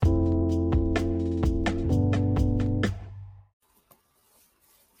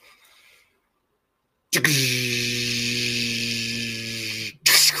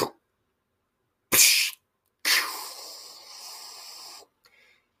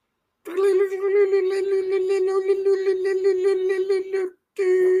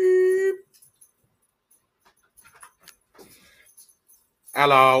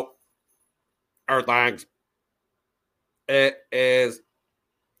Hello, Earthlings. It is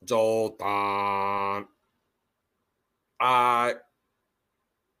Zolton. I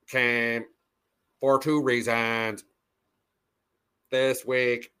came for two reasons this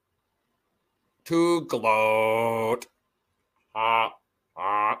week to gloat. Ha,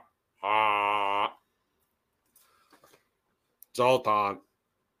 ha, ha. Zolton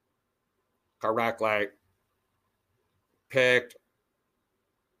correctly picked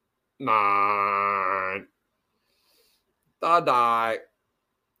 9. The die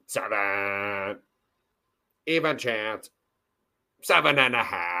 7. Even chance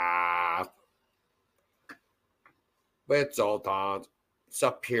 7.5. With Zoltan's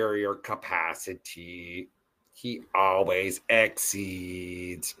superior capacity, he always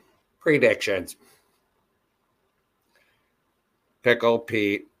exceeds predictions. Pickle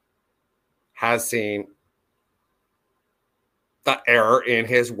Pete has seen the error in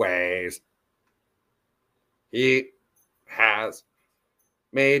his ways. He has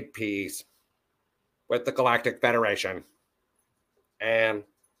made peace with the Galactic Federation and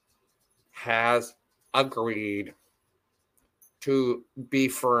has agreed to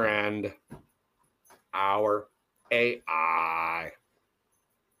befriend our AI.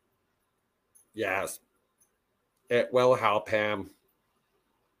 Yes, it will help him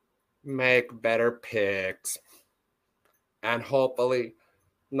make better picks and hopefully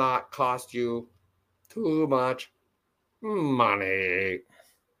not cost you too much money.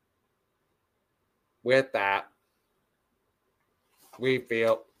 With that, we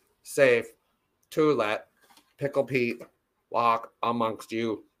feel safe to let Pickle Pete walk amongst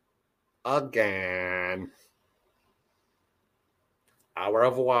you again. Au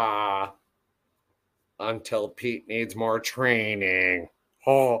revoir. Until Pete needs more training.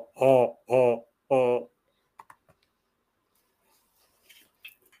 Ho, ho, ho, ho.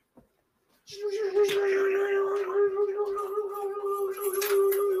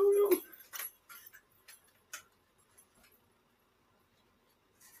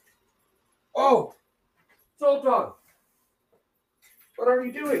 Oh, Zoltan, what are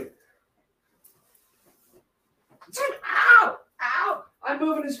you doing? Ow! Ow! I'm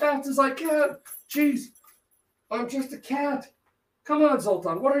moving as fast as I can. Jeez, I'm just a cat. Come on,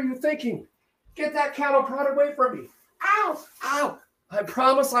 Zoltan, what are you thinking? Get that cattle prod away from me. Ow! Ow! I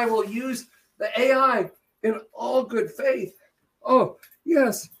promise I will use the AI in all good faith. Oh,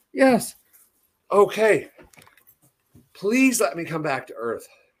 yes, yes. Okay. Please let me come back to Earth.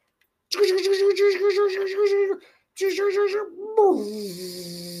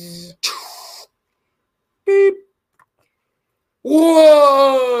 Beep.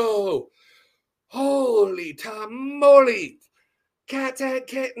 Whoa! Holy tamale! Cats and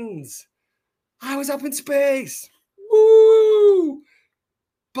kittens! I was up in space! Woo!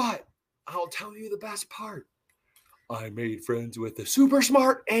 But I'll tell you the best part. I made friends with the super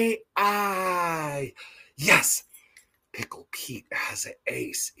smart AI. Yes, Pickle Pete has an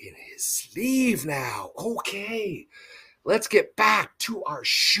ace in his sleeve now. Okay, let's get back to our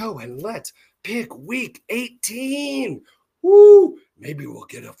show and let's pick week 18. Woo! Maybe we'll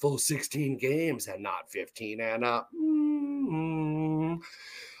get a full 16 games and not 15 and up.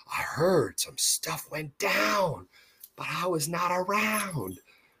 I heard some stuff went down, but I was not around.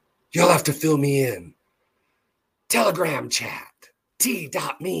 You'll have to fill me in. Telegram chat,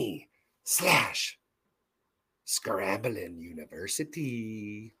 t.me/Scrambling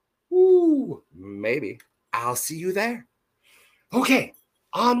University. Ooh, maybe I'll see you there. Okay,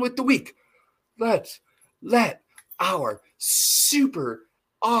 on with the week. Let's let our super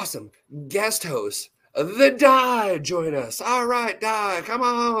awesome guest host, the Die, join us. All right, Die, come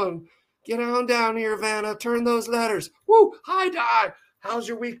on. Get on down here, Vanna. Turn those letters. Woo, hi, Die. How's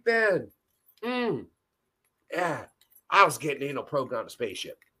your week been? Yeah, I was getting in a program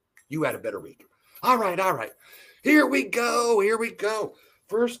spaceship. You had a better week. All right. Here we go.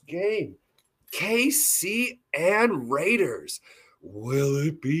 First game, KC and Raiders. Will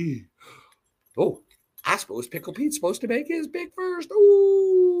it be? Oh, I suppose Pickle Pete's supposed to make his pick first.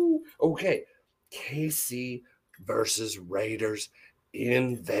 Ooh, okay. KC versus Raiders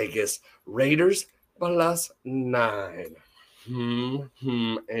in Vegas. Raiders +9.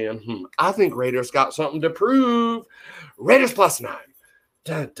 I think Raiders got something to prove. Raiders +9.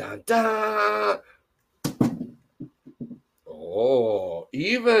 Dun, dun, dun. Oh,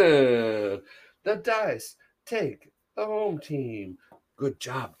 even. The Dice take the home team. Good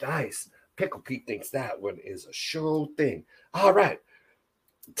job, Dice. Pickle Pete thinks that one is a sure thing. All right.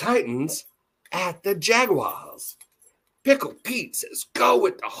 Titans at the Jaguars. Pickle Pete says, go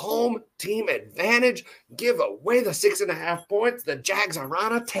with the home team advantage. Give away the 6.5 points. The Jags are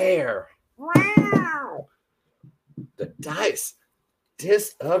on a tear. Wow. The dice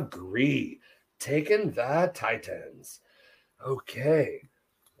disagree. Taking the Titans. Okay.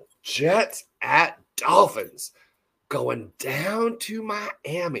 Jets at Dolphins. Going down to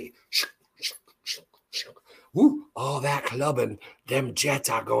Miami. Woo, all that clubbing. Them Jets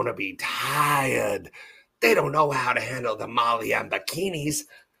are going to be tired. They don't know how to handle the Molly and bikinis.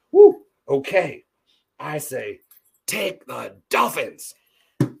 Woo, okay. I say, take the Dolphins.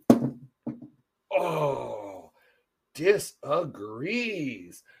 Oh,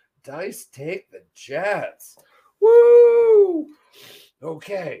 disagrees. Dice take the Jets. Woo!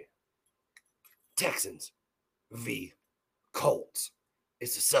 Okay. Texans v. Colts.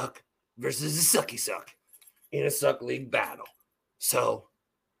 It's a suck versus a sucky suck in a suck league battle. So,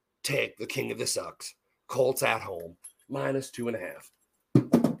 take the king of the sucks. Colts at home,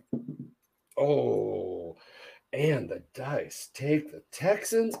 -2.5. Oh, and the dice take the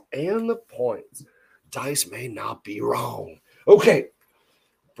Texans and the points. Dice may not be wrong. Okay,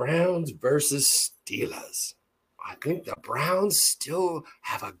 Browns versus Steelers. I think the Browns still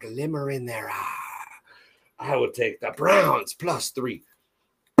have a glimmer in their eye. I would take the Browns +3.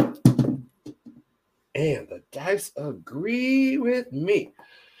 And the dice agree with me.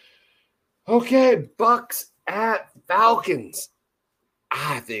 Okay, Bucks at Falcons.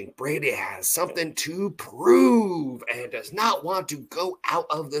 I think Brady has something to prove and does not want to go out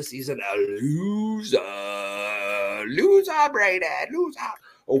of the season a loser. Loser, Brady, loser.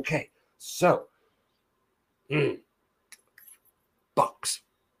 Okay, so Bucks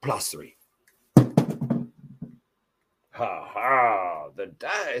 +3. Ha ha, the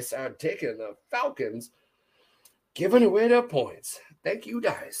dice are taking the Falcons, giving away their points. Thank you,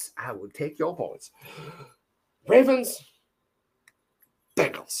 dice. I will take your points. Ravens,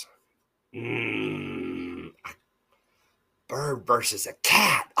 Bengals. Bird versus a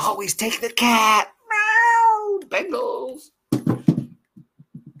cat. Always take the cat. Meow. Bengals.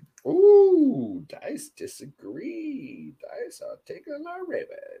 Ooh, dice disagree. Dice are taking our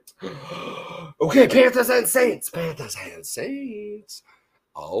Ravens. Okay, Panthers and Saints. Panthers and Saints.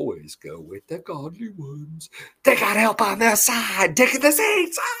 Always go with the godly ones. They got help on their side. Taking the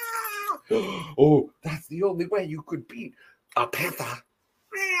Saints. Ah! Oh, that's the only way you could beat a Panther.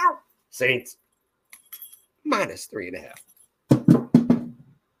 Meow. Saints -3.5.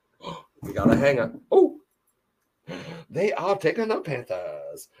 We got a hanger. Oh, they are taking the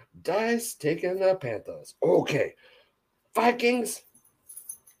Panthers. Dice taking the Panthers. Okay. Vikings,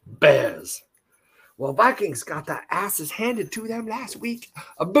 Bears. Well, Vikings got their asses handed to them last week.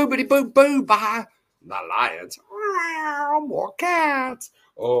 A boobity boo boo by the Lions. More cats.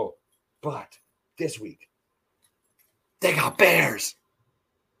 Oh, but this week, they got Bears.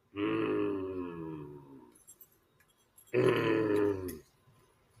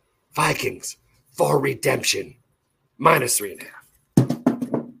 Vikings for redemption.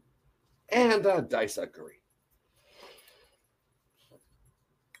 -3.5. And the dice agree.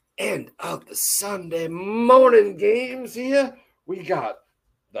 End of the Sunday morning games here. We got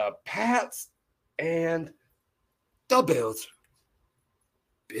the Pats and the Bills.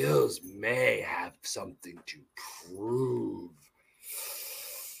 Bills may have something to prove.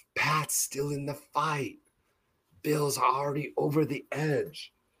 Pats still in the fight. Bills are already over the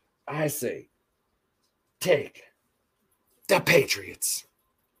edge. I say, take the Patriots.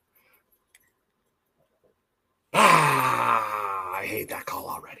 I hate that call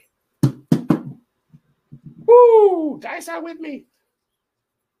already. Woo! Dice are with me.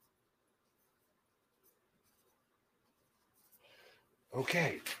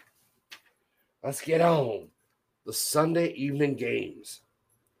 Okay. Let's get on. The Sunday evening games.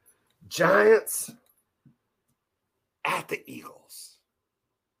 Giants at the Eagles.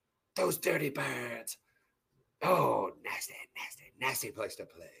 Those dirty birds. Oh, nasty place to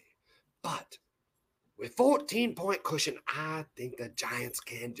play. But with 14-point cushion, I think the Giants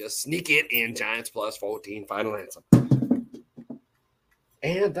can just sneak it in. Giants +14, final answer.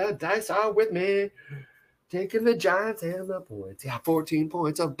 And the dice are with me. Taking the Giants and the points. Yeah, 14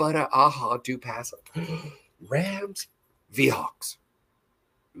 points of butter are hard to pass up. Rams v. Hawks.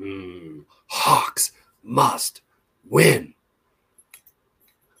 Hawks must win.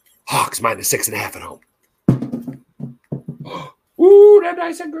 Hawks -6.5 at home. Ooh, the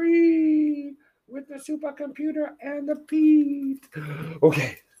dice agree with the supercomputer and the Pete.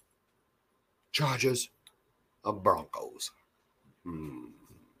 Okay. Chargers of Broncos.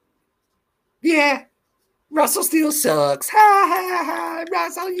 Yeah. Russell still sucks. Ha ha ha.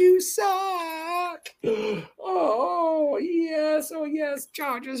 Russell, you suck. Oh, yes. Oh, yes.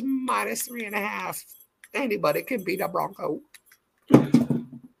 Chargers minus 3.5. Anybody can beat a Bronco.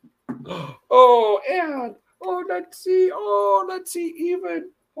 Let's see.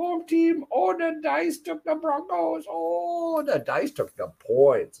 Even home team. Oh, the dice took the Broncos. Oh, the dice took the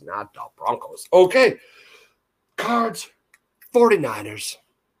points, not the Broncos. Okay. Cards, 49ers.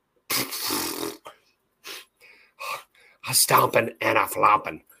 A stomping and a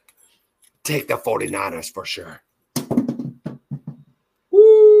flopping. Take the 49ers for sure.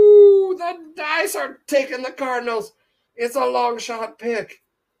 Woo! The dice are taking the Cardinals. It's a long shot pick.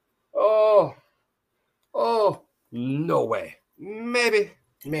 Oh, no way.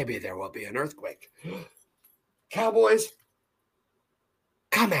 Maybe there will be an earthquake. Cowboys,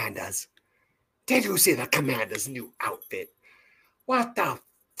 Commanders. Did you see the Commanders' new outfit? What the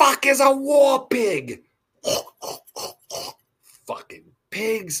fuck is a war pig? Fucking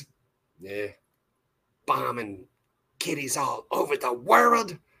pigs. Yeah. Bombing kitties all over the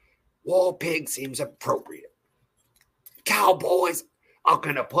world. War pig seems appropriate. Cowboys are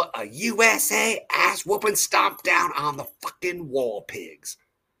gonna put a USA ass whooping stomp down on the fucking war pigs.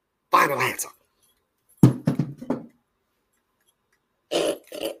 Final answer.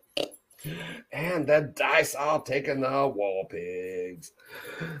 And the dice are taking the war pigs.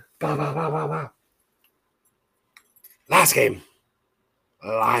 Bah, bah, bah, bah, bah. Last game.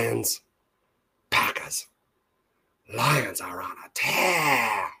 Lions, Packers. Lions are on a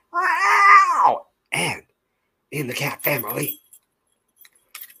tear. Wow! And in the cat family,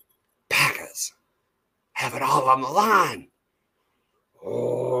 Packers have it all on the line.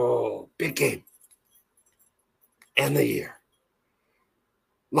 Oh, big game. End the year.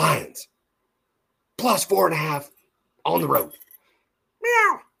 Lions, plus 4.5 on the road.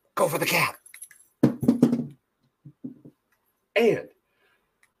 Meow. Go for the cat. And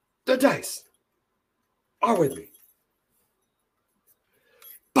the dice are with me.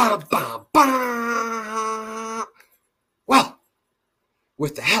 Ba, ba, ba. Well,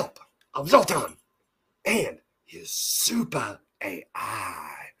 with the help of Zolton and his super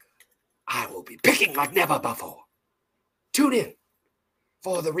AI, I will be picking like never before. Tune in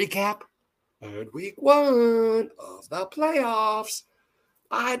for the recap and week 1 of the playoffs.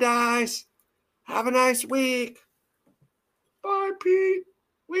 Bye, Dice. Have a nice week. Bye, Pete.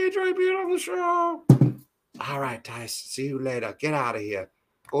 We enjoy being on the show. All right, Dice. See you later. Get out of here.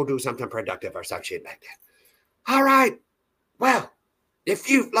 Go do something productive or some shit like that. All right. Well, if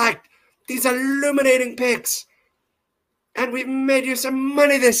you've liked these illuminating picks and we've made you some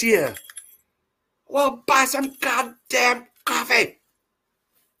money this year, well, buy some goddamn coffee.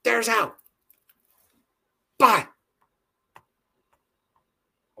 There's how. Bye.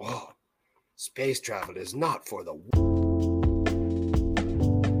 Oh, space travel is not for the...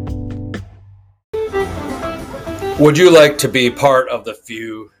 Would you like to be part of the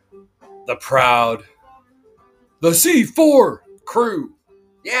few, the proud, the C4 crew?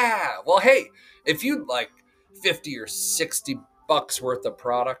 Yeah, well, hey, if you'd like 50 or 60 bucks worth of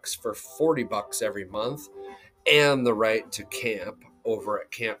products for 40 bucks every month and the right to camp over at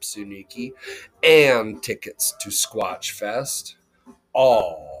Camp Suniki and tickets to Squatch Fest,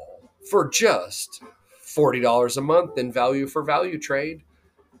 all for just $40 a month in value for value trade.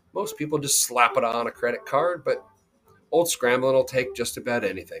 Most people just slap it on a credit card, but Old Scramblin' will take just about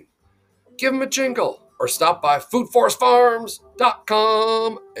anything. Give them a jingle or stop by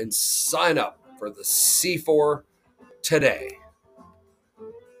foodforestfarms.com and sign up for the C4 today.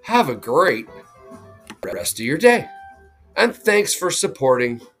 Have a great rest of your day. And thanks for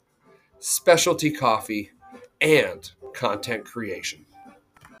supporting specialty coffee and content creation.